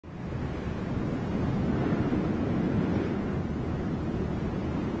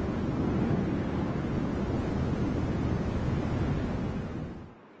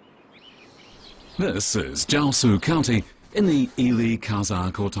This is Jiaosu County in the Ili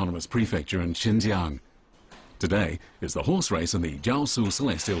Kazakh Autonomous Prefecture in Xinjiang. Today is the horse race in the Jiaosu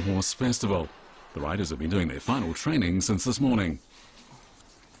Celestial Horse Festival. The riders have been doing their final training since this morning.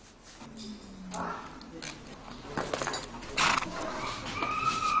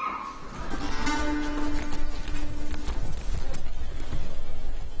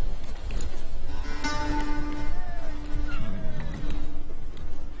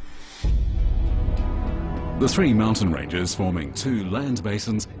 The three mountain ranges forming two land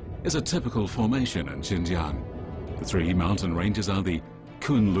basins is a typical formation in Xinjiang. The three mountain ranges are the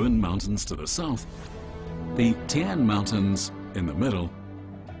Kunlun Mountains to the south, the Tian Mountains in the middle,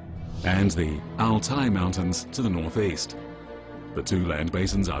 and the Altai Mountains to the northeast. The two land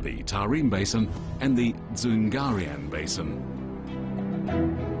basins are the Tarim Basin and the Dzungarian Basin.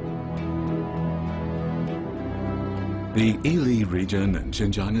 The Ili region in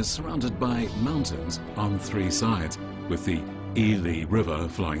Xinjiang is surrounded by mountains on three sides, with the Ili River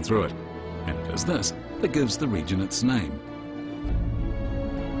flowing through it, and it is this that gives the region its name.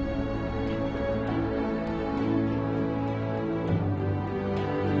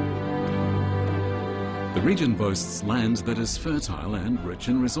 The region boasts land that is fertile and rich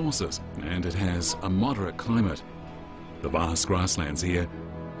in resources, and it has a moderate climate. The vast grasslands here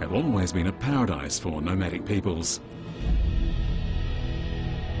have always been a paradise for nomadic peoples.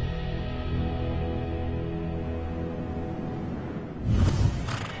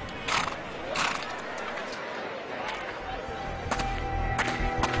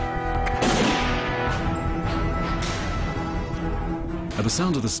 At the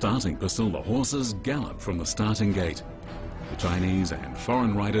sound of the starting pistol, the horses gallop from the starting gate. The Chinese and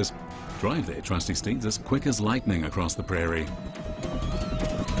foreign riders drive their trusty steeds as quick as lightning across the prairie.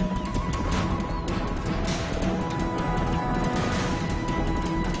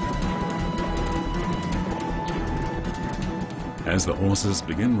 As the horses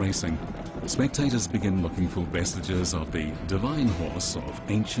begin racing, spectators begin looking for vestiges of the divine horse of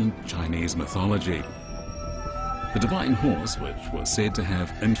ancient Chinese mythology. The divine horse, which was said to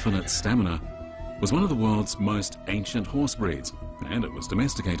have infinite stamina, was one of the world's most ancient horse breeds, and it was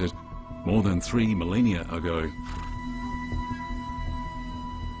domesticated more than 3 millennia ago.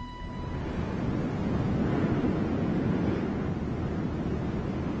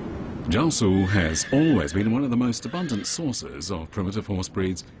 Jiaosu has always been one of the most abundant sources of primitive horse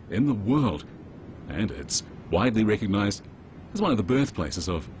breeds in the world, and it's widely recognized as one of the birthplaces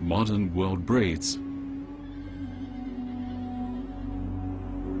of modern world breeds.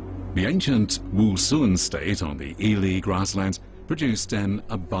 The ancient Wusun state on the Ili grasslands produced an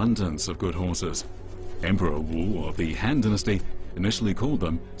abundance of good horses. Emperor Wu of the Han Dynasty initially called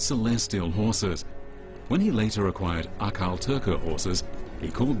them celestial horses. When he later acquired Archaeology horses, he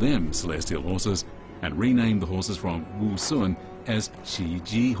called them celestial horses and renamed the horses from Wusun as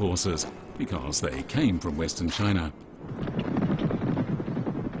Shiji horses because they came from Western China.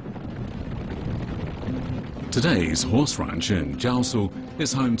 Today's horse ranch in Jiaosu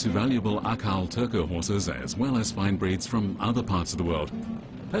is home to valuable Archaeology horses as well as fine breeds from other parts of the world.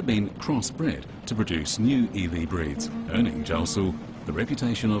 They've been crossbred to produce new Ili breeds, earning Jiaosu the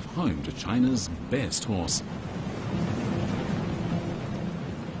reputation of home to China's best horse.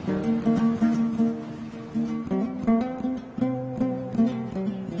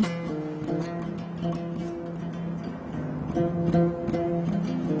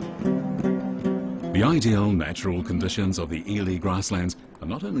 The ideal natural conditions of the Ili grasslands are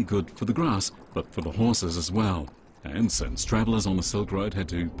not only good for the grass, but for the horses as well. And since travellers on the Silk Road had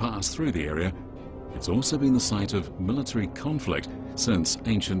to pass through the area, it's also been the site of military conflict since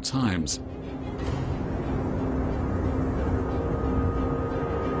ancient times.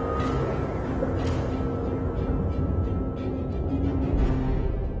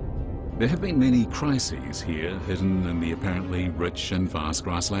 There have been many crises here, hidden in the apparently rich and vast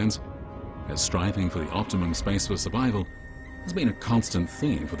grasslands, as striving for the optimum space for survival has been a constant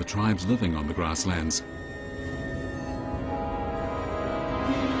theme for the tribes living on the grasslands.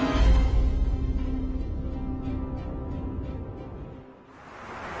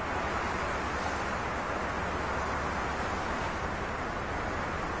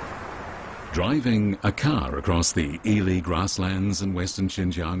 Driving a car across the Ili grasslands in western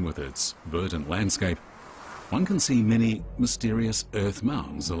Xinjiang with its verdant landscape, one can see many mysterious earth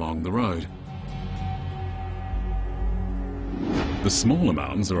mounds along the road. The smaller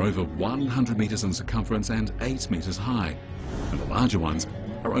mounds are over 100 meters in circumference and 8 meters high, and the larger ones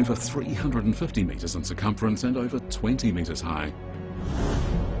are over 350 meters in circumference and over 20 meters high.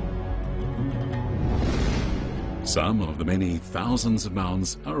 Some of the many thousands of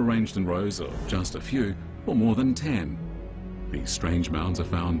mounds are arranged in rows of just a few or more than 10. These strange mounds are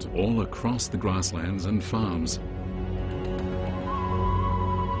found all across the grasslands and farms.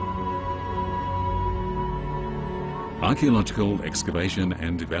 Archaeological excavation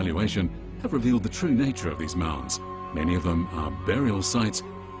and evaluation have revealed the true nature of these mounds. Many of them are burial sites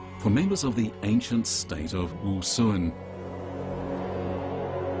for members of the ancient state of Wusun.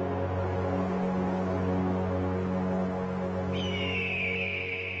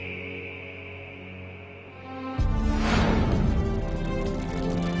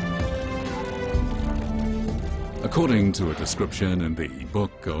 According to a description in the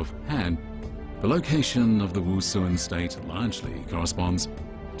Book of Han, the location of the Wusun state largely corresponds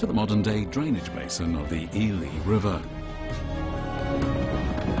to the modern-day drainage basin of the Ili River.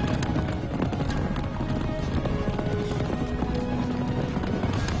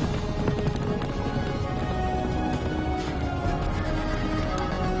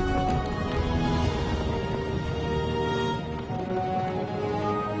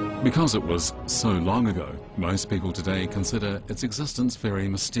 Because it was so long ago, most people today consider its existence very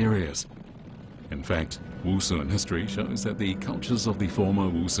mysterious. In fact, Wusun history shows that the cultures of the former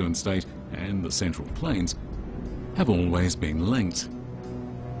Wusun state and the Central Plains have always been linked.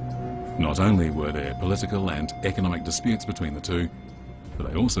 Not only were there political and economic disputes between the two, but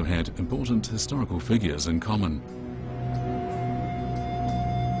they also had important historical figures in common.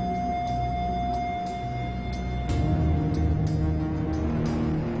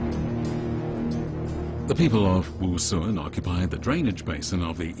 The people of Wusun occupied the drainage basin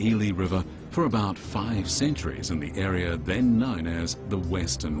of the Ili River for about 5 centuries in the area then known as the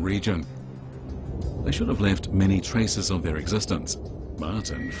Western region. They should have left many traces of their existence,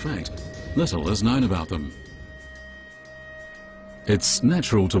 but in fact, little is known about them. It's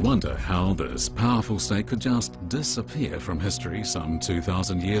natural to wonder how this powerful state could just disappear from history some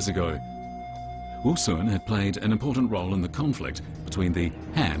 2,000 years ago. Wusun had played an important role in the conflict between the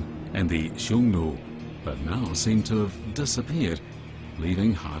Han and the Xiongnu, but now seem to have disappeared,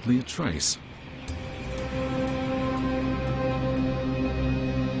 leaving hardly a trace.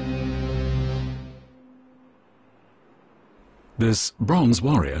 This bronze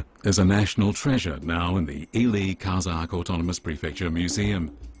warrior is a national treasure now in the Ili Kazakh Autonomous Prefecture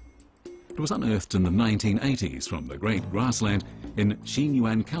Museum. It was unearthed in the 1980s from the Great Grassland in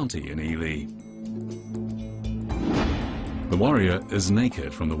Xinjiang County in Ili. The warrior is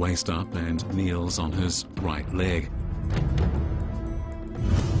naked from the waist up and kneels on his right leg.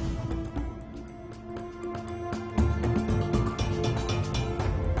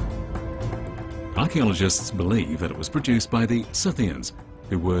 Archaeologists believe that it was produced by the Scythians,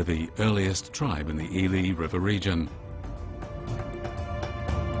 who were the earliest tribe in the Ili River region.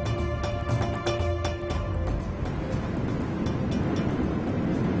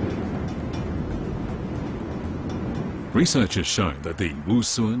 Researchers showed that the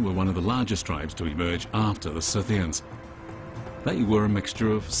Wusun were one of the largest tribes to emerge after the Scythians. They were a mixture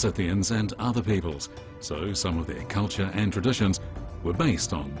of Scythians and other peoples, so some of their culture and traditions were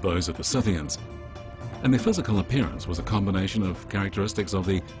based on those of the Scythians. And their physical appearance was a combination of characteristics of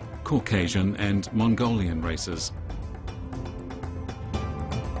the Caucasian and Mongolian races.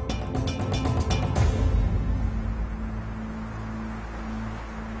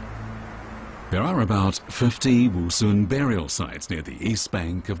 There are about 50 Wusun burial sites near the east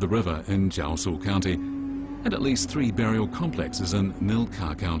bank of the river in Jiaosu County, and at least 3 burial complexes in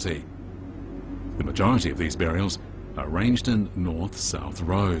Nilka County. The majority of these burials are arranged in north-south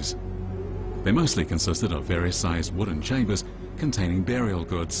rows. They mostly consisted of various sized wooden chambers containing burial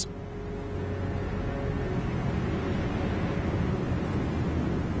goods.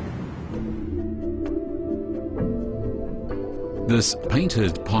 This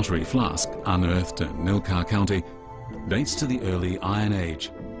painted pottery flask, unearthed in Nilka County, dates to the early Iron Age.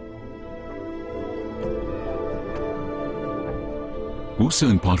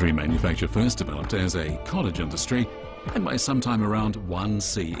 Wusun pottery manufacture first developed as a cottage industry, and by sometime around 1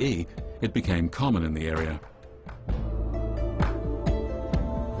 CE, it became common in the area.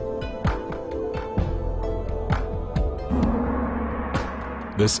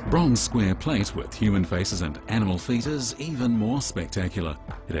 This bronze square plate with human faces and animal feet is even more spectacular.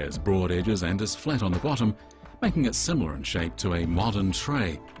 It has broad edges and is flat on the bottom, making it similar in shape to a modern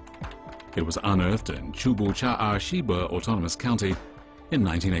tray. It was unearthed in Chubu-Cha-Ar-Shiba Autonomous County in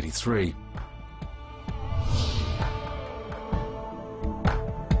 1983.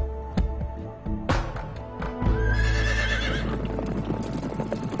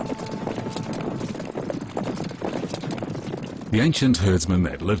 The ancient herdsmen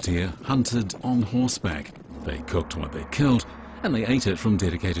that lived here hunted on horseback. They cooked what they killed, and they ate it from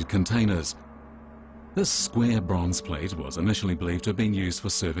dedicated containers. This square bronze plate was initially believed to have been used for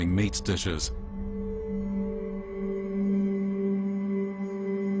serving meat dishes.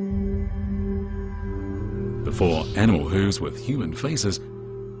 The 4 animal hooves with human faces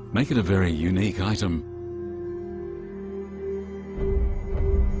make it a very unique item.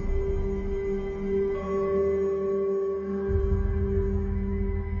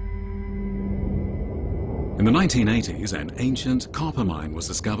 In the 1980s, an ancient copper mine was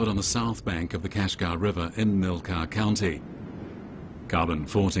discovered on the south bank of the Kashgar River in Milkar County.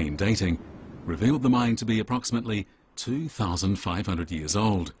 Carbon-14 dating revealed the mine to be approximately 2,500 years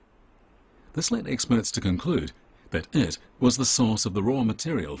old. This led experts to conclude that it was the source of the raw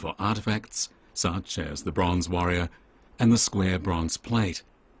material for artifacts such as the bronze warrior and the square bronze plate.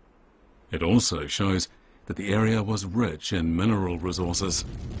 It also shows that the area was rich in mineral resources.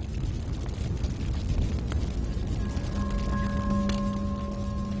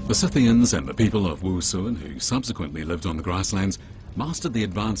 The Scythians and the people of Wusun, who subsequently lived on the grasslands, mastered the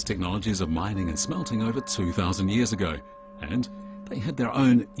advanced technologies of mining and smelting over 2,000 years ago, and they had their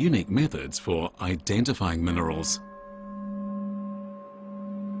own unique methods for identifying minerals.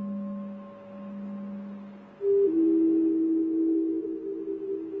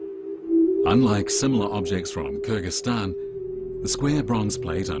 Unlike similar objects from Kyrgyzstan, the square bronze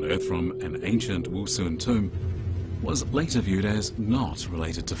plate unearthed from an ancient Wusun tomb was later viewed as not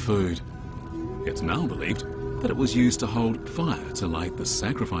related to food. It's now believed that it was used to hold fire to light the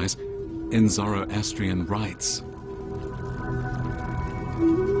sacrifice in Zoroastrian rites.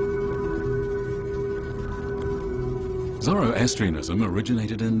 Zoroastrianism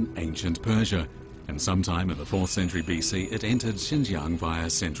originated in ancient Persia, and sometime in the 4th century BC it entered Xinjiang via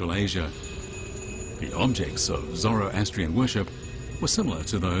Central Asia. The objects of Zoroastrian worship were similar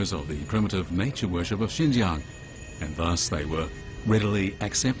to those of the primitive nature worship of Xinjiang, and thus they were readily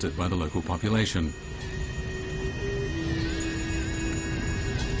accepted by the local population.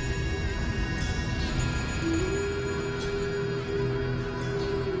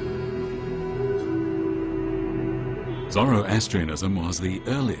 Zoroastrianism was the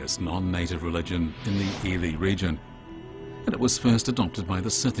earliest non-native religion in the Ili region, and it was first adopted by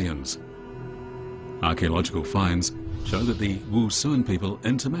the Scythians. Archaeological finds show that the Wusun people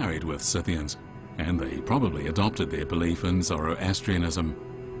intermarried with Scythians, and they probably adopted their belief in Zoroastrianism.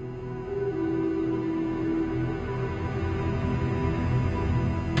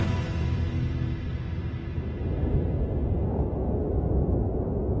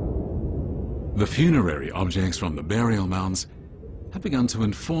 The funerary objects from the burial mounds have begun to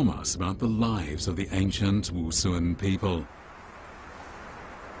inform us about the lives of the ancient Wusun people.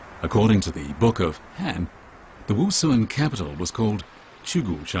 According to the Book of Han, the Wusun capital was called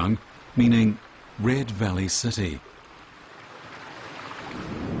Chuguchang, meaning Red Valley City.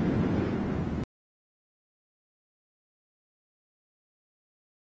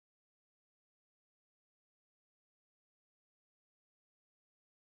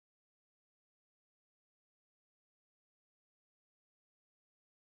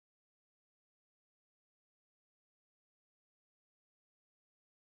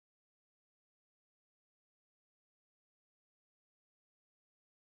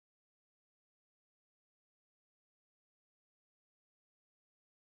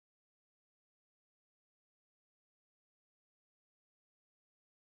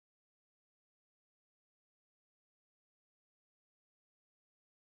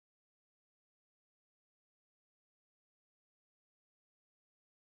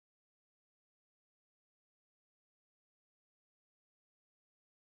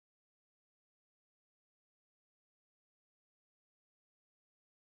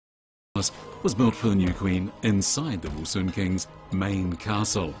 Was built for the new queen inside the Wusun king's main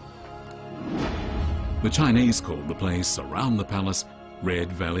castle. The Chinese called the place around the palace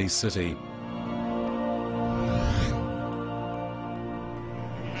Red Valley City.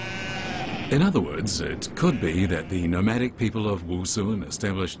 In other words, it could be that the nomadic people of Wusun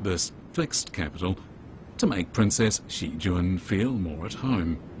established this fixed capital to make Princess Xijun feel more at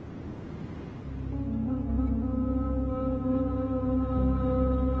home.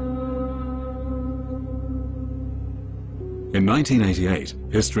 In 1988,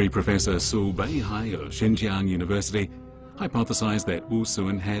 history professor Su Beihai of Xinjiang University hypothesized that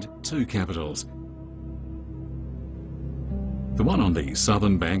Wusun had 2 capitals. The one on the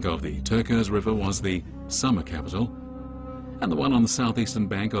southern bank of the Turkos River was the summer capital, and the one on the southeastern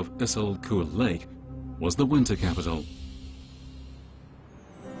bank of Issyk-Kul Lake was the winter capital.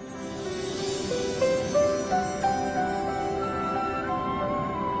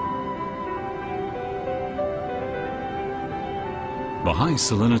 The high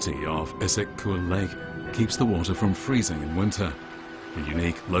salinity of Ep1 Lake keeps the water from freezing in winter. The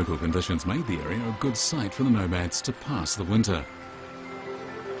unique local conditions made the area a good site for the nomads to pass the winter.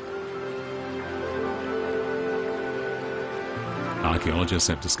 Archaeologists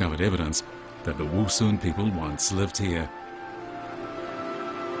have discovered evidence that the Wusun people once lived here.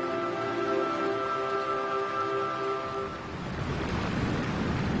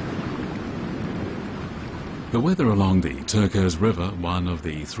 The weather along the Turkos River, one of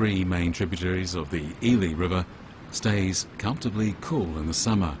the three main tributaries of the Ili River, stays comfortably cool in the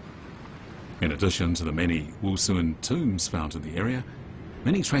summer. In addition to the many Wusun tombs found in the area,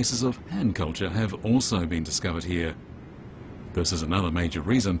 many traces of Han culture have also been discovered here. This is another major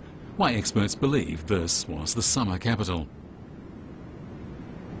reason why experts believe this was the summer capital.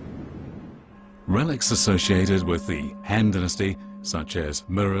 Relics associated with the Han dynasty, such as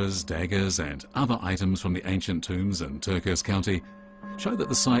mirrors, daggers and other items from the ancient tombs in Turkos County, show that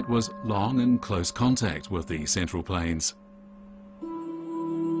the site was long in close contact with the Central Plains.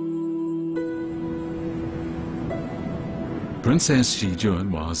 Princess Xinjiang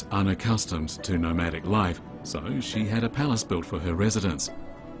was unaccustomed to nomadic life, so she had a palace built for her residence.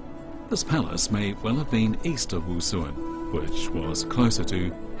 This palace may well have been east of Wusun, which was closer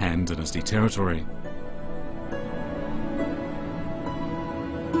to Han dynasty territory.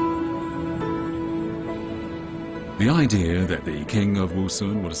 The idea that the king of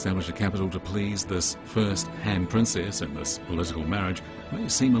Wusun would establish a capital to please this first Han princess in this political marriage may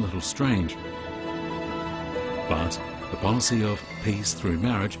seem a little strange. But the policy of peace through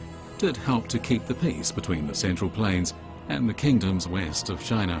marriage did help to keep the peace between the Central Plains and the kingdoms west of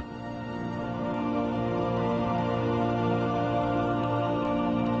China.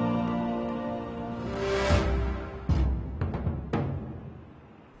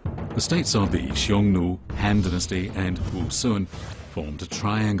 The states of the Xiongnu, Han dynasty and Wusun formed a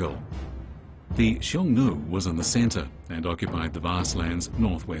triangle. The Xiongnu was in the centre and occupied the vast lands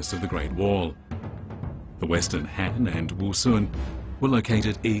northwest of the Great Wall. The western Han and Wusun were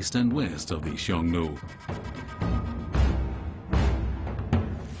located east and west of the Xiongnu.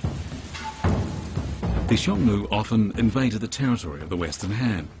 The Xiongnu often invaded the territory of the western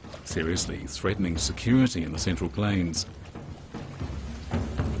Han, seriously threatening security in the Central Plains.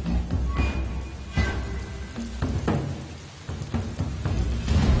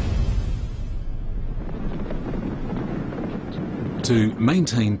 To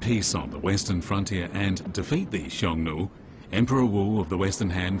maintain peace on the western frontier and defeat the Xiongnu, Emperor Wu of the Western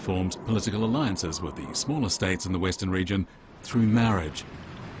Han formed political alliances with the smaller states in the western region through marriage.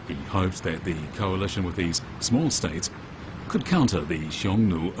 He hoped that the coalition with these small states could counter the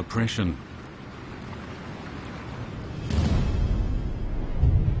Xiongnu oppression.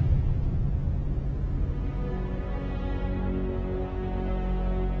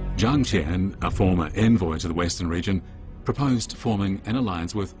 Zhang Qian, a former envoy to the western region, proposed forming an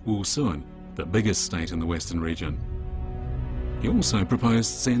alliance with Wusun, the biggest state in the western region. He also proposed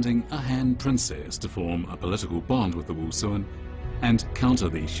sending a Han princess to form a political bond with the Wusun and counter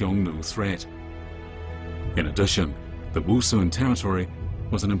the Xiongnu threat. In addition, the Wusun territory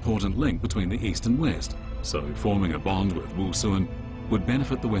was an important link between the east and west, so forming a bond with Wusun would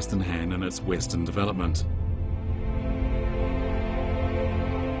benefit the Western Han in its western development.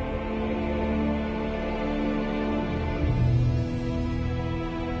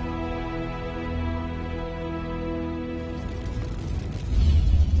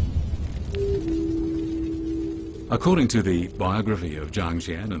 According to the biography of Zhang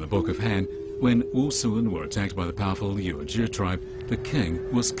Qian in the Book of Han, when Wusun were attacked by the powerful Yuezhi tribe, the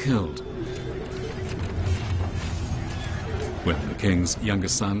king was killed. When the king's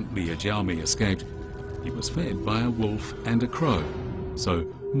youngest son, Liu Jiaomi, escaped, he was fed by a wolf and a crow, so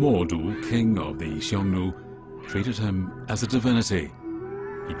Mordu, king of the Xiongnu, treated him as a divinity.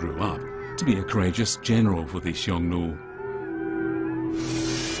 He grew up to be a courageous general for the Xiongnu.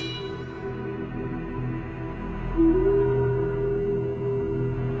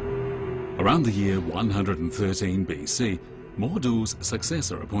 Around the year 113 BC, Mordu's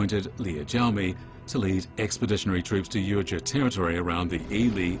successor appointed Liu Jiaomi to lead expeditionary troops to Yuezhi territory around the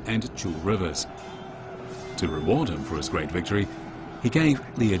Ili and Chu rivers. To reward him for his great victory, he gave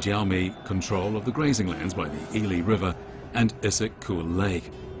Liu Jiaomi control of the grazing lands by the Ili River and Ep1 Lake.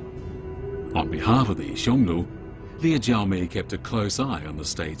 On behalf of the Xiongnu, Liu Jiaomi kept a close eye on the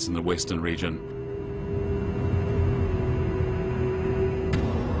states in the western region.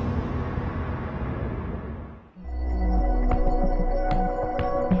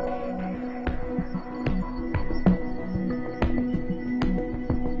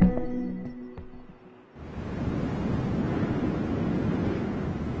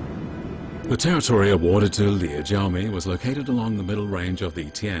 The territory awarded to Liu Jiaomi was located along the middle range of the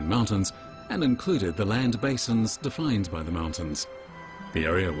Tian Mountains and included the land basins defined by the mountains. The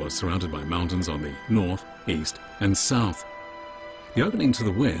area was surrounded by mountains on the north, east and south. The opening to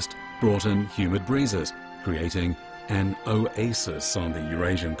the west brought in humid breezes, creating an oasis on the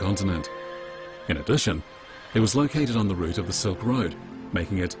Eurasian continent. In addition, it was located on the route of the Silk Road,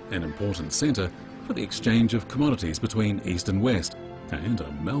 making it an important centre for the exchange of commodities between east and west, and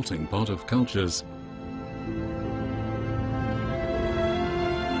a melting pot of cultures.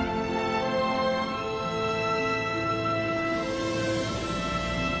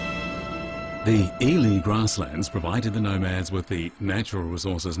 The Ili grasslands provided the nomads with the natural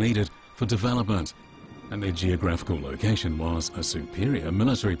resources needed for development, and their geographical location was a superior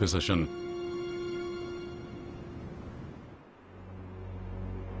military position.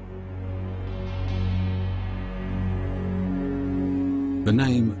 The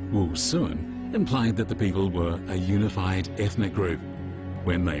name Wusun implied that the people were a unified ethnic group.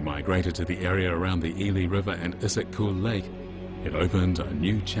 When they migrated to the area around the Ili River and Issyk-Kul Lake, it opened a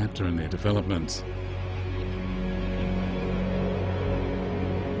new chapter in their development.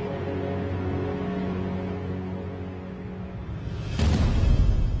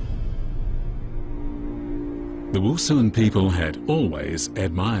 The Wusun people had always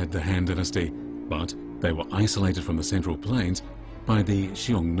admired the Han Dynasty, but they were isolated from the Central Plains by the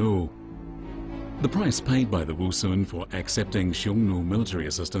Xiongnu. The price paid by the Wusun for accepting Xiongnu military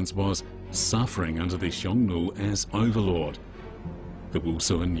assistance was suffering under the Xiongnu as overlord. The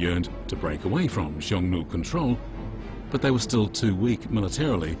Wusun yearned to break away from Xiongnu control, but they were still too weak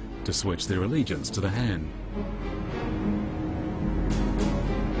militarily to switch their allegiance to the Han.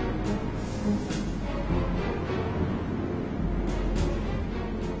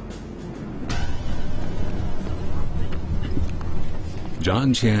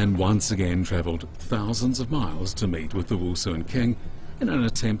 Zhang Qian once again travelled thousands of miles to meet with the Wusun king in an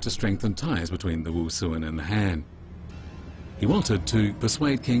attempt to strengthen ties between the Wusun and the Han. He wanted to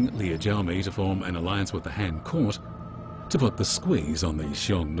persuade King Liu Jiaomi to form an alliance with the Han court to put the squeeze on the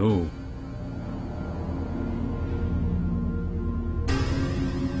Xiongnu.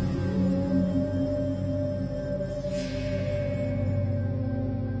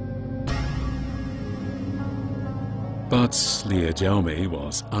 But Liu Jiaomi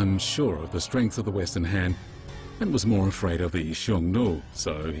was unsure of the strength of the Western Han and was more afraid of the Xiongnu,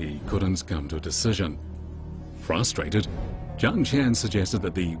 so he couldn't come to a decision. Frustrated, Zhang Qian suggested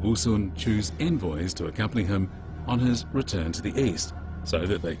that the Wusun choose envoys to accompany him on his return to the east, so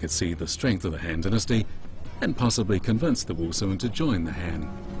that they could see the strength of the Han dynasty and possibly convince the Wusun to join the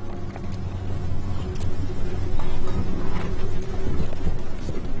Han.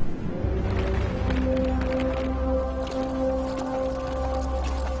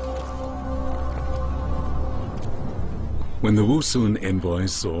 When the Wusun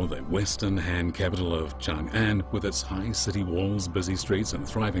envoys saw the western Han capital of Chang'an with its high city walls, busy streets and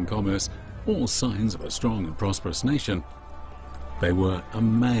thriving commerce, all signs of a strong and prosperous nation, they were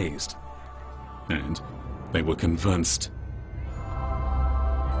amazed and they were convinced.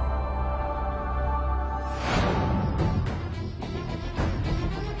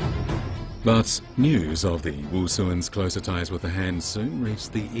 But news of the Wusun's closer ties with the Han soon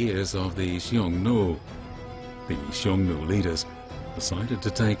reached the ears of the Xiongnu. The Xiongnu leaders decided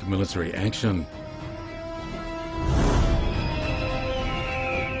to take military action.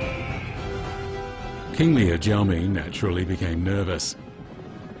 King Liu Jiaomi naturally became nervous.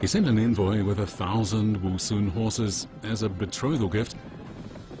 He sent an envoy with 1,000 Wusun horses as a betrothal gift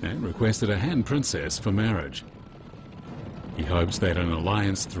and requested a Han princess for marriage. He hoped that an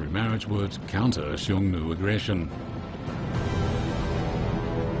alliance through marriage would counter Xiongnu aggression.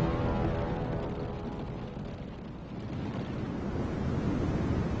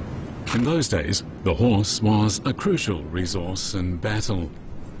 In those days, the horse was a crucial resource in battle.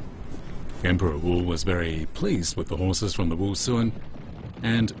 Emperor Wu was very pleased with the horses from the Wusun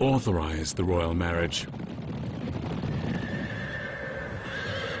and authorized the royal marriage.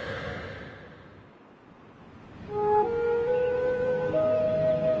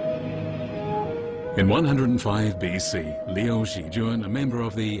 In 105 BC, Liu Xijun, a member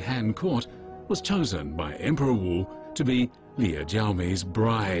of the Han court, was chosen by Emperor Wu to be Liu Jiaomi's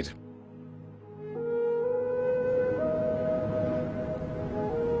bride.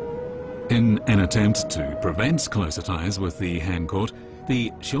 In an attempt to prevent closer ties with the Han court,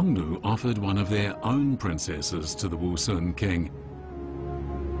 the Xiongnu offered one of their own princesses to the Wusun king.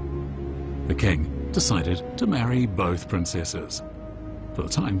 The king decided to marry both princesses. For the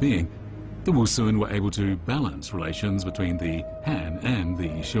time being, the Wusun were able to balance relations between the Han and the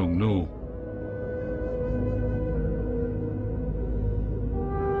Xiongnu.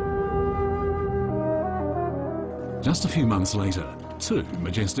 Just a few months later, two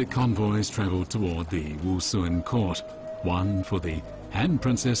majestic convoys travelled toward the Wusun court, one for the Han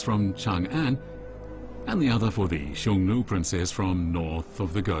princess from Chang'an and the other for the Xiongnu princess from north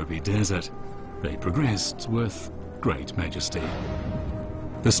of the Gobi Desert. They progressed with great majesty.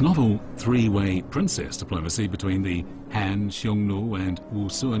 This novel three-way princess diplomacy between the Han, Xiongnu and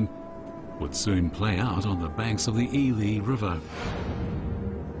Wusun would soon play out on the banks of the Ili River.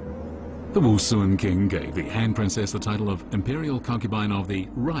 The Wusun king gave the Han princess the title of imperial concubine of the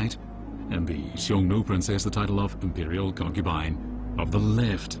right and the Xiongnu princess the title of imperial concubine of the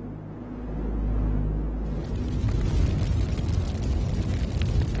left.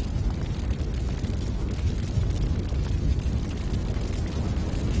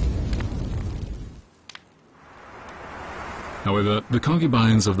 However, the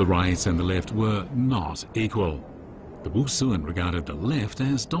concubines of the right and the left were not equal. The Wusun regarded the left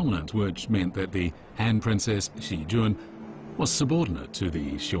as dominant, which meant that the Han princess Xijun was subordinate to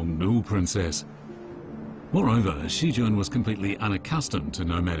the Xiongnu princess. Moreover, Xijun was completely unaccustomed to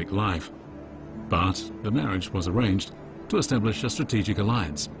nomadic life. But the marriage was arranged to establish a strategic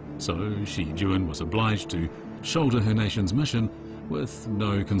alliance, so Xijun was obliged to shoulder her nation's mission with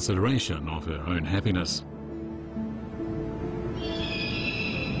no consideration of her own happiness.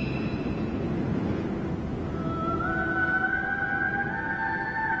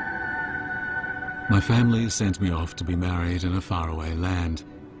 My family sent me off to be married in a faraway land.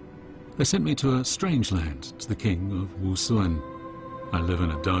 They sent me to a strange land, to the king of Wusun. I live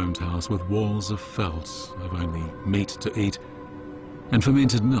in a domed house with walls of felt. I've only meat to eat and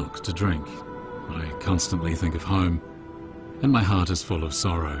fermented milk to drink. I constantly think of home, and my heart is full of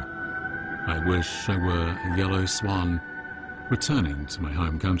sorrow. I wish I were a yellow swan, returning to my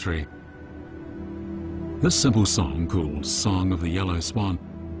home country. This simple song, called Song of the Yellow Swan,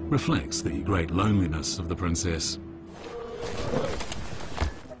 reflects the great loneliness of the princess.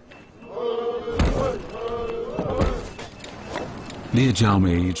 Liu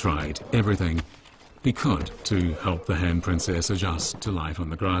Jiaomi tried everything he could to help the Han princess adjust to life on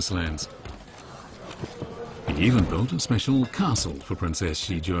the grasslands. He even built a special castle for Princess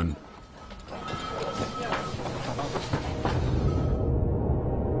Xijun.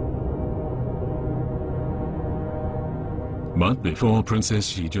 But before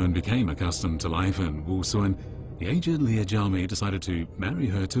Princess Xijun became accustomed to life in Wusun, the aged Liu Jiaomi decided to marry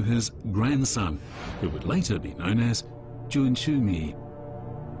her to his grandson, who would later be known as Jun Shumi.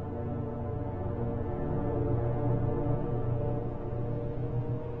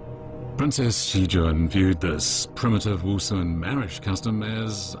 Princess Xijun viewed this primitive Wusun marriage custom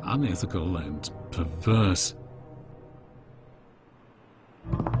as unethical and perverse.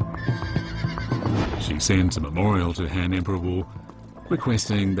 She sent a memorial to Han Emperor Wu,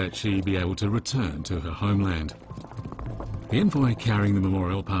 requesting that she be able to return to her homeland. The envoy carrying the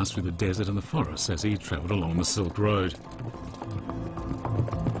memorial passed through the desert and the forests as he travelled along the Silk Road.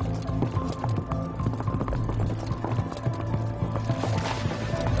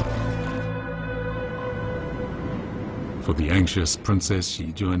 For the anxious Princess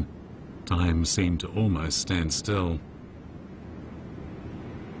Xijun, time seemed to almost stand still.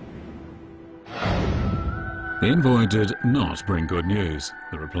 The envoy did not bring good news.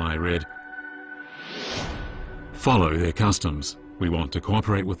 The reply read, "Follow their customs. We want to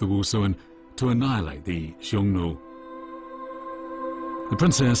cooperate with the Wusun to annihilate the Xiongnu." The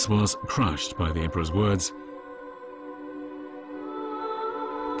princess was crushed by the emperor's words.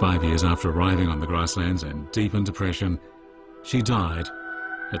 5 years after arriving on the grasslands and deep in depression, she died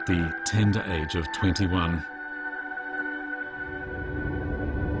at the tender age of 21.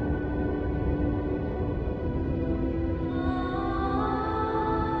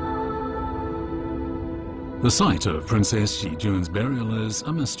 The site of Princess Xijun's burial is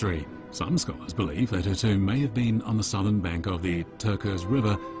a mystery. Some scholars believe that her tomb may have been on the southern bank of the Turkos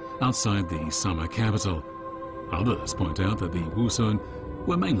River outside the summer capital. Others point out that the Wusun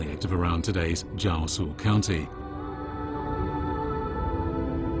were mainly active around today's Jiangsu County.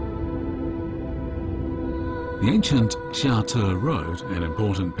 The ancient Xiate Road, an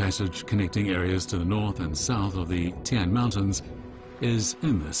important passage connecting areas to the north and south of the Tian Mountains, is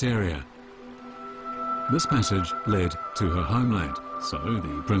in this area. This passage led to her homeland, so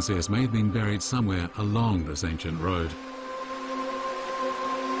the princess may have been buried somewhere along this ancient road.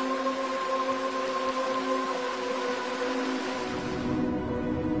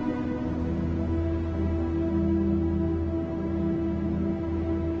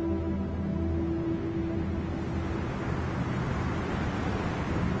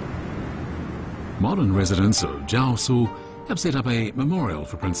 Modern residents of Jiangsu have set up a memorial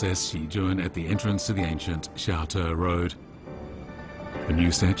for Princess Xijun at the entrance to the ancient Xiaote Road. The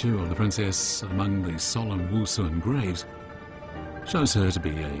new statue of the princess among the solemn Wusun graves shows her to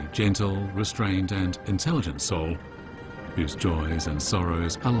be a gentle, restrained and intelligent soul whose joys and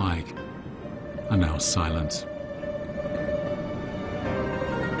sorrows alike are now silent.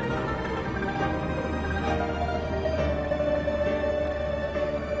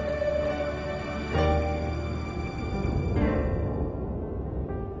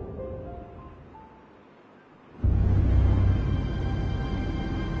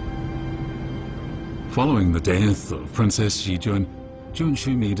 Following the death of Princess Xijun, Jun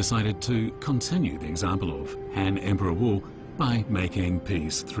Xumi decided to continue the example of Han Emperor Wu by making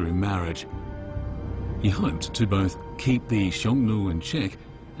peace through marriage. He hoped to both keep the Xiongnu in check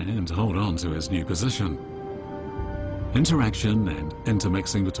and hold on to his new position. Interaction and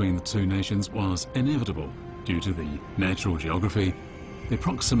intermixing between the two nations was inevitable due to the natural geography, their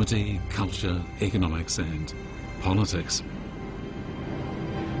proximity, culture, economics and politics.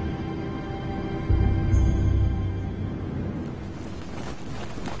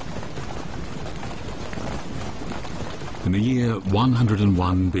 In the year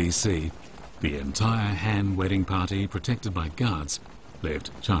 101 BC, the entire Han wedding party, protected by guards,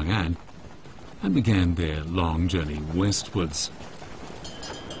 left Chang'an and began their long journey westwards.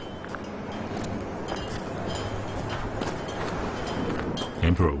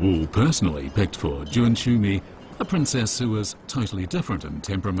 Emperor Wu personally picked for Jun Xumi a princess who was totally different in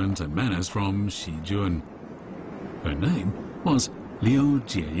temperament and manners from Xijun. Her name was Liu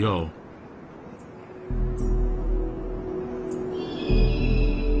Jieyou.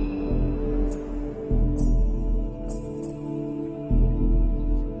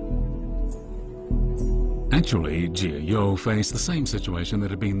 Actually, Jieyou faced the same situation that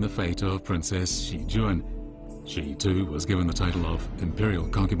had been the fate of Princess Xijun. She too was given the title of Imperial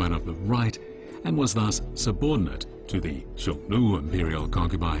Concubine of the Right and was thus subordinate to the Xiongnu Imperial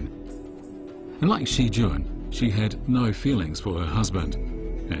Concubine. And like Xijun, she had no feelings for her husband,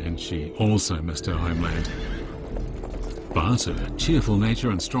 and she also missed her homeland. But her cheerful nature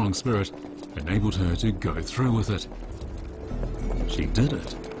and strong spirit enabled her to go through with it. She did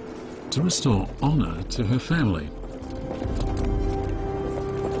it to restore honor to her family.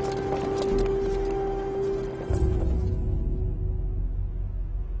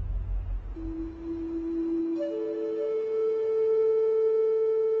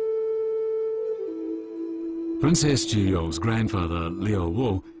 Princess Jieyou's grandfather, Liu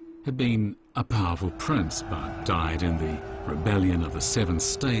Wu, had been a powerful prince but died in the rebellion of the Seven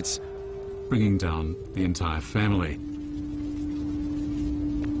States, bringing down the entire family.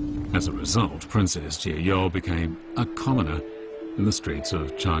 As a result, Princess Jieyou became a commoner in the streets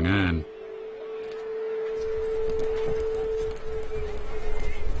of Chang'an.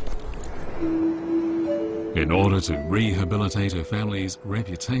 In order to rehabilitate her family's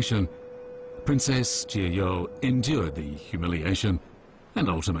reputation, Princess Jieyou endured the humiliation and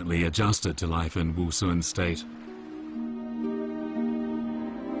ultimately adjusted to life in Wusun state.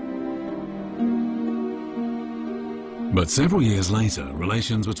 But several years later,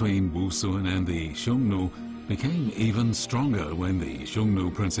 relations between Wusun and the Xiongnu became even stronger when the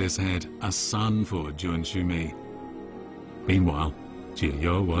Xiongnu princess had a son for Jun Xumi. Meanwhile,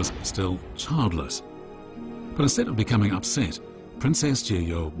 Jieyou was still childless. But instead of becoming upset, Princess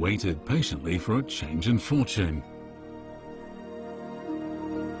Jieyou waited patiently for a change in fortune.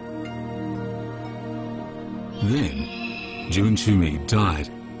 Then, Jun Xumi died,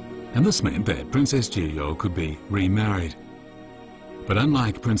 and this meant that Princess Jieyou could be remarried. But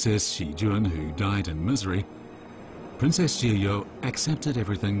unlike Princess Xijun, who died in misery, Princess Jieyou accepted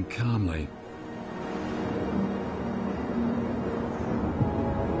everything calmly.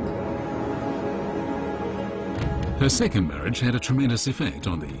 Her second marriage had a tremendous effect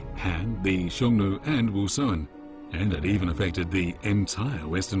on the Han, the Xiongnu and Wusun, and it even affected the entire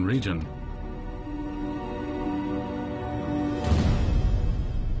western region.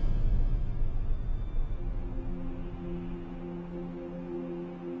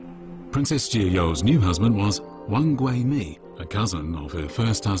 Princess Jieyou's new husband was Wang Guimi, a cousin of her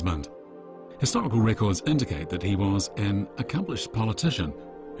first husband. Historical records indicate that he was an accomplished politician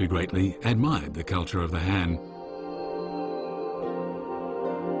who greatly admired the culture of the Han.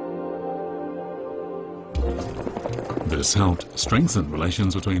 This helped strengthen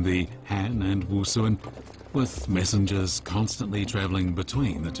relations between the Han and Wusun, with messengers constantly traveling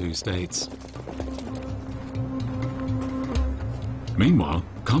between the two states. Meanwhile,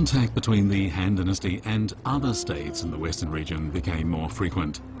 contact between the Han dynasty and other states in the western region became more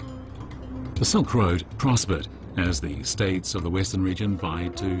frequent. The Silk Road prospered as the states of the Western region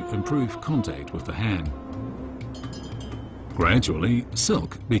vied to improve contact with the Han. Gradually,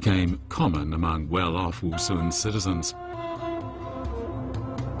 silk became common among well-off Wusun citizens.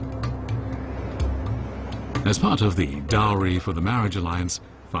 As part of the dowry for the marriage alliance,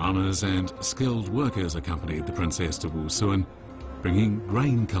 farmers and skilled workers accompanied the princess to Wusun, bringing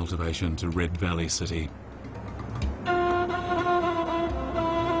grain cultivation to Red Valley City.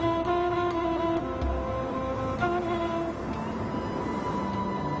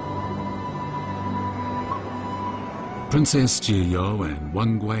 Princess Jiyo and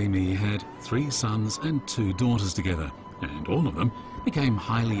Wang Guimi had 3 sons and 2 daughters together, and all of them became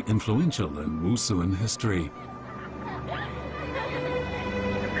highly influential in Wusun history.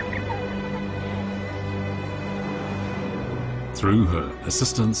 Through her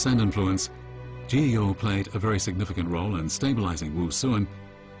assistance and influence, Jiyo played a very significant role in stabilizing Wusun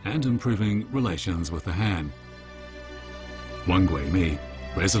and improving relations with the Han. Wang Guimi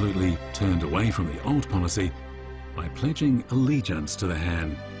resolutely turned away from the old policy by pledging allegiance to the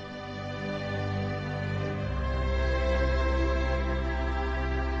Han.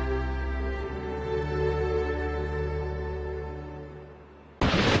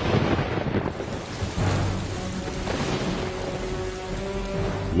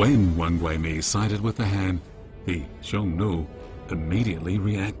 When Wang Guimi sided with the Han, the Xiongnu immediately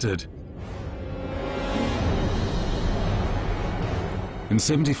reacted. In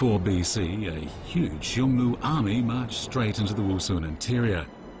 74 BC, a huge Xiongnu army marched straight into the Wusun interior.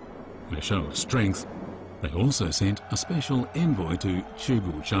 In a show of strength, they also sent a special envoy to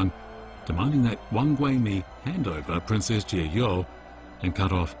Chugucheng, demanding that Wang Guimi hand over Princess Jiyo and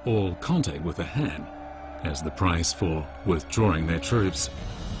cut off all contact with the Han as the price for withdrawing their troops.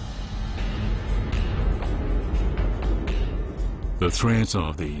 The threat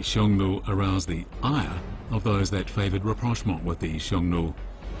of the Xiongnu aroused the ire of those that favoured rapprochement with the Xiongnu.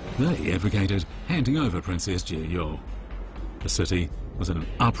 They advocated handing over Princess Jiyo. The city was in an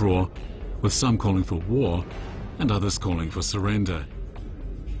uproar, with some calling for war and others calling for surrender.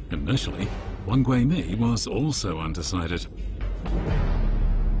 Initially, Wang Guimi was also undecided.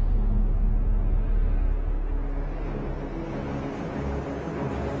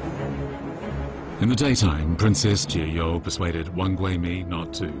 In the daytime, Princess Jiyo persuaded Wang Guimi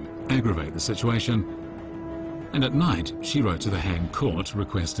not to aggravate the situation, and at night she wrote to the Han court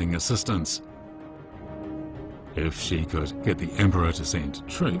requesting assistance. If she could get the emperor to send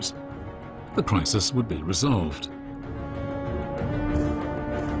troops, the crisis would be resolved.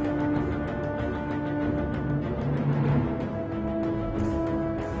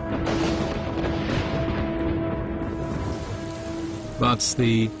 But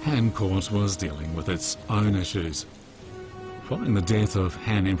the Han court was dealing with its own issues. Following the death of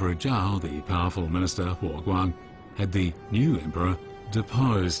Han Emperor Zhao, the powerful minister Wudang had the new emperor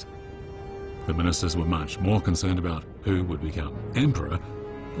deposed. The ministers were much more concerned about who would become emperor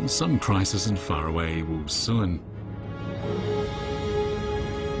than some crisis in faraway Wusun.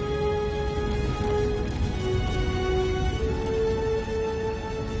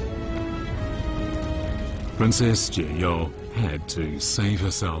 Princess Jiyo had to save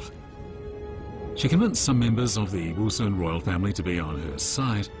herself. She convinced some members of the Wusun royal family to be on her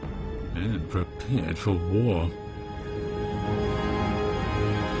side and prepared for war.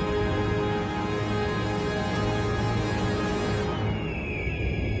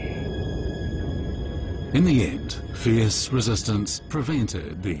 In the end, fierce resistance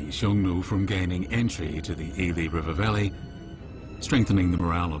prevented the Xiongnu from gaining entry to the Ili River Valley, strengthening the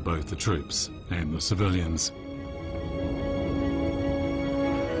morale of both the troops and the civilians.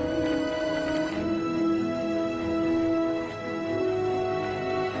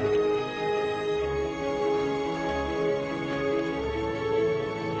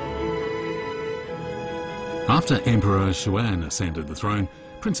 After Emperor Xuan ascended the throne,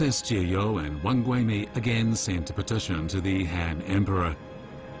 Princess Jiyo and Wang Guimi again sent a petition to the Han Emperor.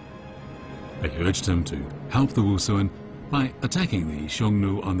 They urged him to help the Wusun by attacking the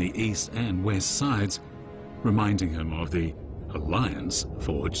Xiongnu on the east and west sides, reminding him of the alliance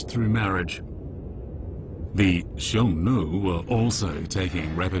forged through marriage. The Xiongnu were also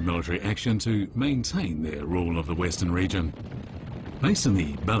taking rapid military action to maintain their rule of the western region. Based in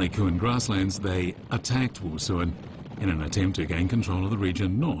the Balikuan grasslands, they attacked Wusun in an attempt to gain control of the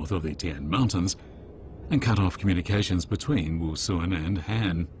region north of the Tian Mountains and cut off communications between Wusun and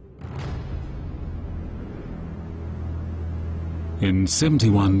Han. In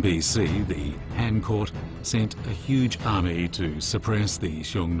 71 BC, the Han court sent a huge army to suppress the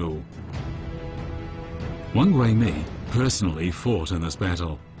Xiongnu. Wang Guimi personally fought in this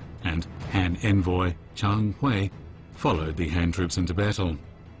battle, and Han envoy Chang Hui followed the Han troops into battle.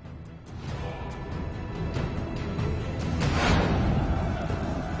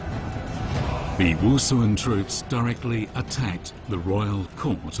 The Wusun troops directly attacked the royal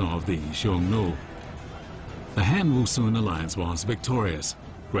court of the Xiongnu. The Han-Wusun alliance was victorious,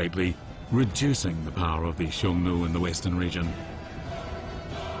 greatly reducing the power of the Xiongnu in the western region.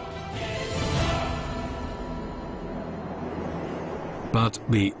 But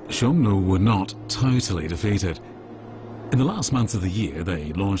the Xiongnu were not totally defeated. In the last months of the year,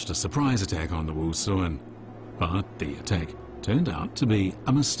 they launched a surprise attack on the Wusun, but the attack turned out to be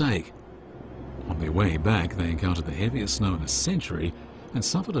a mistake. On their way back, they encountered the heaviest snow in a century and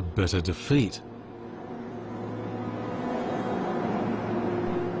suffered a bitter defeat.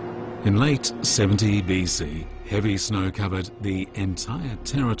 In late 70 BC, heavy snow covered the entire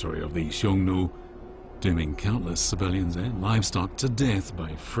territory of the Xiongnu, dooming countless civilians and livestock to death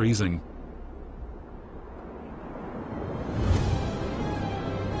by freezing.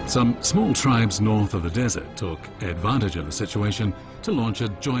 Some small tribes north of the desert took advantage of the situation to launch a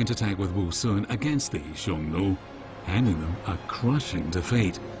joint attack with Wusun against the Xiongnu, handing them a crushing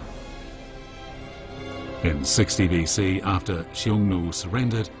defeat. In 60 BC, after Xiongnu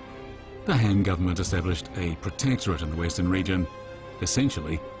surrendered, the Han government established a protectorate in the western region,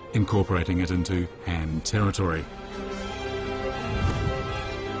 essentially incorporating it into Han territory.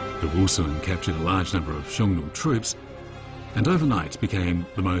 The Wusun captured a large number of Xiongnu troops and overnight became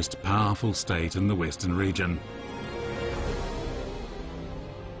the most powerful state in the western region.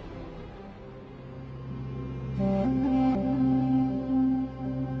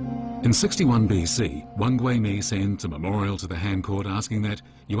 In 61 BC, Wang Guimi sent a memorial to the Han court asking that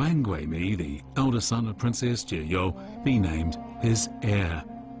Yuan Guimi, the elder son of Princess Jieyou, be named his heir.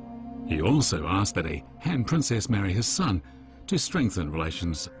 He also asked that a Han princess marry his son to strengthen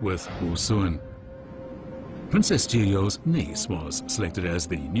relations with Wusun. Princess Jieyou's niece was selected as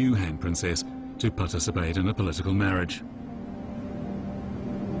the new Han princess to participate in a political marriage.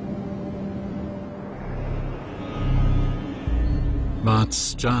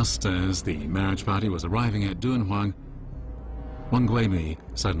 But just as the marriage party was arriving at Dunhuang, Wang Guimi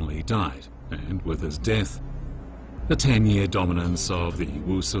suddenly died, and with his death, the 10-year dominance of the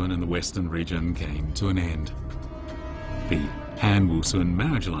Wusun in the western region came to an end. The Han-Wusun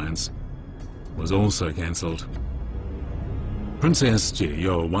marriage alliance was also cancelled. Princess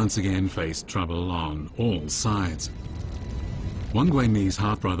Jieyou once again faced trouble on all sides. Wang Guimi's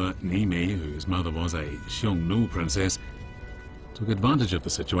half-brother Nimi, whose mother was a Xiongnu princess, took advantage of the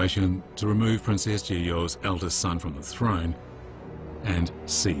situation to remove Princess Jieyou's eldest son from the throne and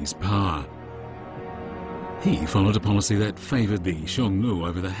seize power. He followed a policy that favoured the Xiongnu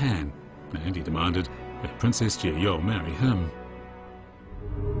over the Han, and he demanded that Princess Jieyou marry him.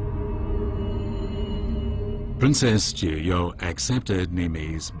 Princess Jieyou accepted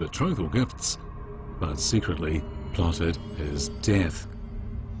Nimi's betrothal gifts, but secretly plotted his death.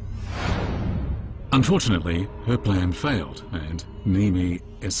 Unfortunately, her plan failed, and Nimi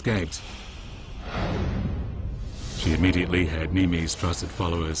escaped. She immediately had Nimi's trusted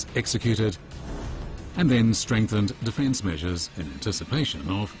followers executed, and then strengthened defense measures in anticipation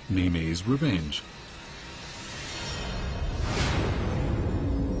of Nimi's revenge.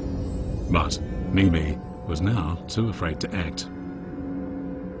 But Nimi was now too afraid to act.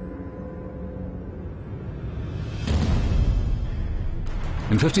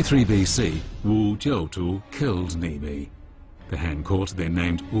 In 53 BC, Wu Jiutu killed Nimi. The Han court then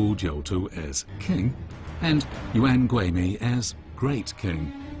named Wu Jiutu as king and Yuan Guimi as great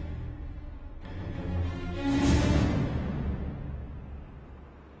king.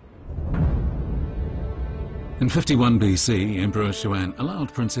 In 51 BC, Emperor Xuan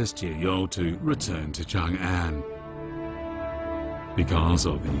allowed Princess Jieyou to return to Chang'an. Because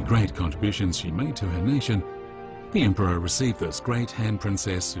of the great contributions she made to her nation, the emperor received this great Han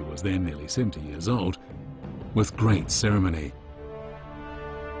princess, who was then nearly 70 years old, with great ceremony.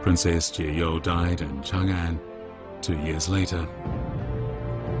 Princess Jieyou died in Chang'an 2 years later.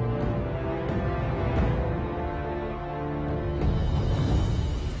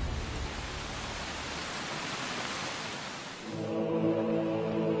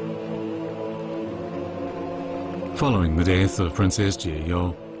 Following the death of Princess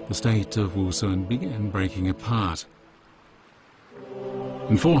Jieyou, the state of Wusun began breaking apart.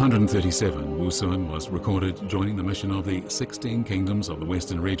 In 437, Wusun was recorded joining the mission of the 16 kingdoms of the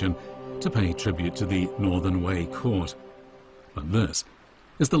western region to pay tribute to the Northern Wei court. But this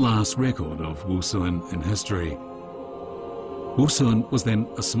is the last record of Wusun in history. Wusun was then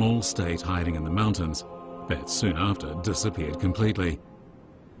a small state hiding in the mountains that soon after disappeared completely.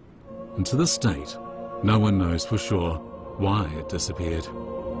 and to this date, no one knows for sure why it disappeared.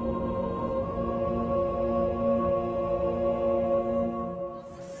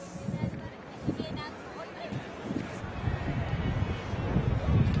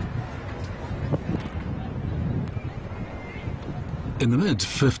 In the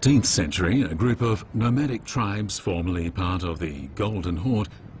mid-15th century, a group of nomadic tribes formerly part of the Golden Horde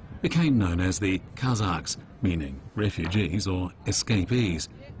became known as the Kazakhs, meaning refugees or escapees.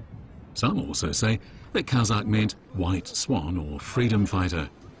 Some also say that Kazakh meant white swan or freedom fighter.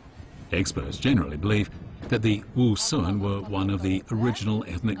 Experts generally believe that the Wusun were one of the original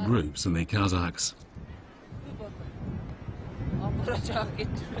ethnic groups in the Kazakhs.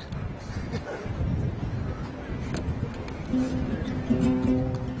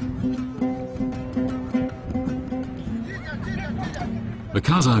 The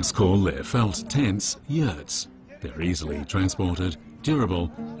Kazakhs call their felt tents yurts. They're easily transported,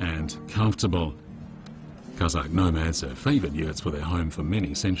 durable and comfortable. Kazakh nomads have favoured yurts for their home for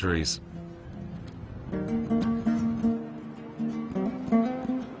many centuries.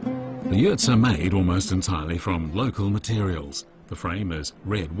 The yurts are made almost entirely from local materials. The frame is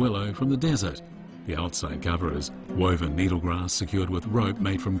red willow from the desert. The outside cover is woven needlegrass secured with rope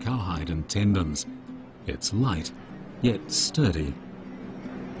made from cowhide and tendons. It's light, yet sturdy.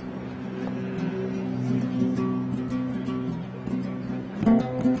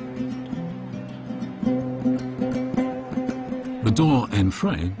 The door and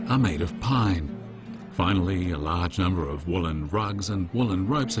frame are made of pine. Finally, a large number of woolen rugs and woolen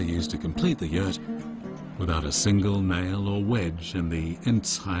ropes are used to complete the yurt, without a single nail or wedge in the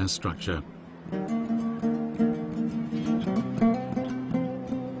entire structure.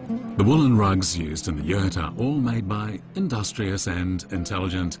 The woolen rugs used in the yurt are all made by industrious and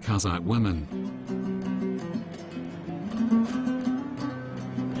intelligent Kazakh women.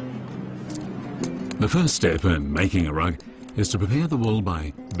 The first step in making a rug is to prepare the wool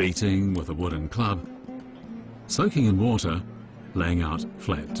by beating with a wooden club, soaking in water, laying out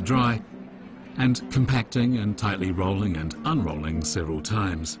flat to dry, and compacting and tightly rolling and unrolling several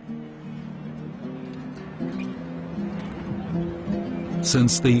times.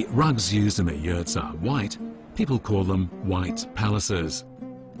 Since the rugs used in the yurts are white, people call them white palaces.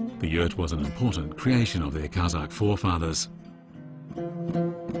 The yurt was an important creation of their Kazakh forefathers.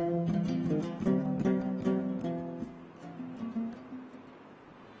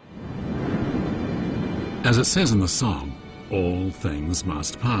 As it says in the song, all things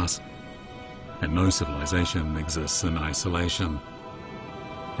must pass, and no civilization exists in isolation.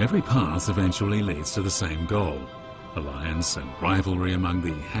 Every path eventually leads to the same goal. Alliance and rivalry among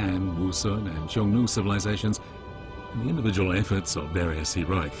the Han, Wusun and Xiongnu civilizations, and the individual efforts of various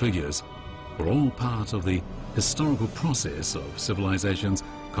heroic figures, were all part of the historical process of civilizations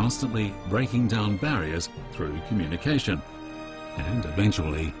constantly breaking down barriers through communication, and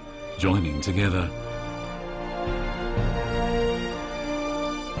eventually joining together.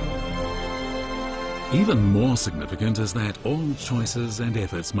 Even more significant is that all choices and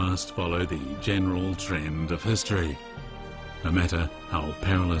efforts must follow the general trend of history. No matter how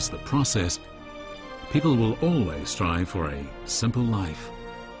perilous the process, people will always strive for a simple life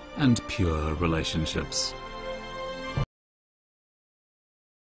and pure relationships.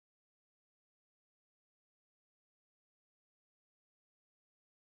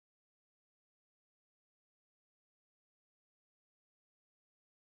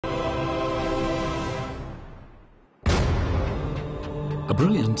 A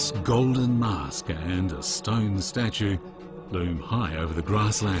brilliant golden mask and a stone statue loom high over the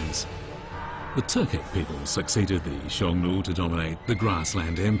grasslands. The Turkic people succeeded the Xiongnu to dominate the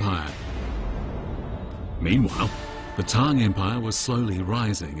grassland empire. Meanwhile, the Tang Empire was slowly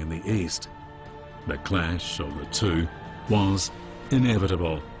rising in the east. The clash of the two was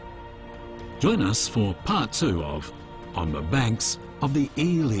inevitable. Join us for part 2 of On the Banks of the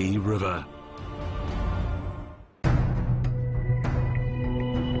Ili River.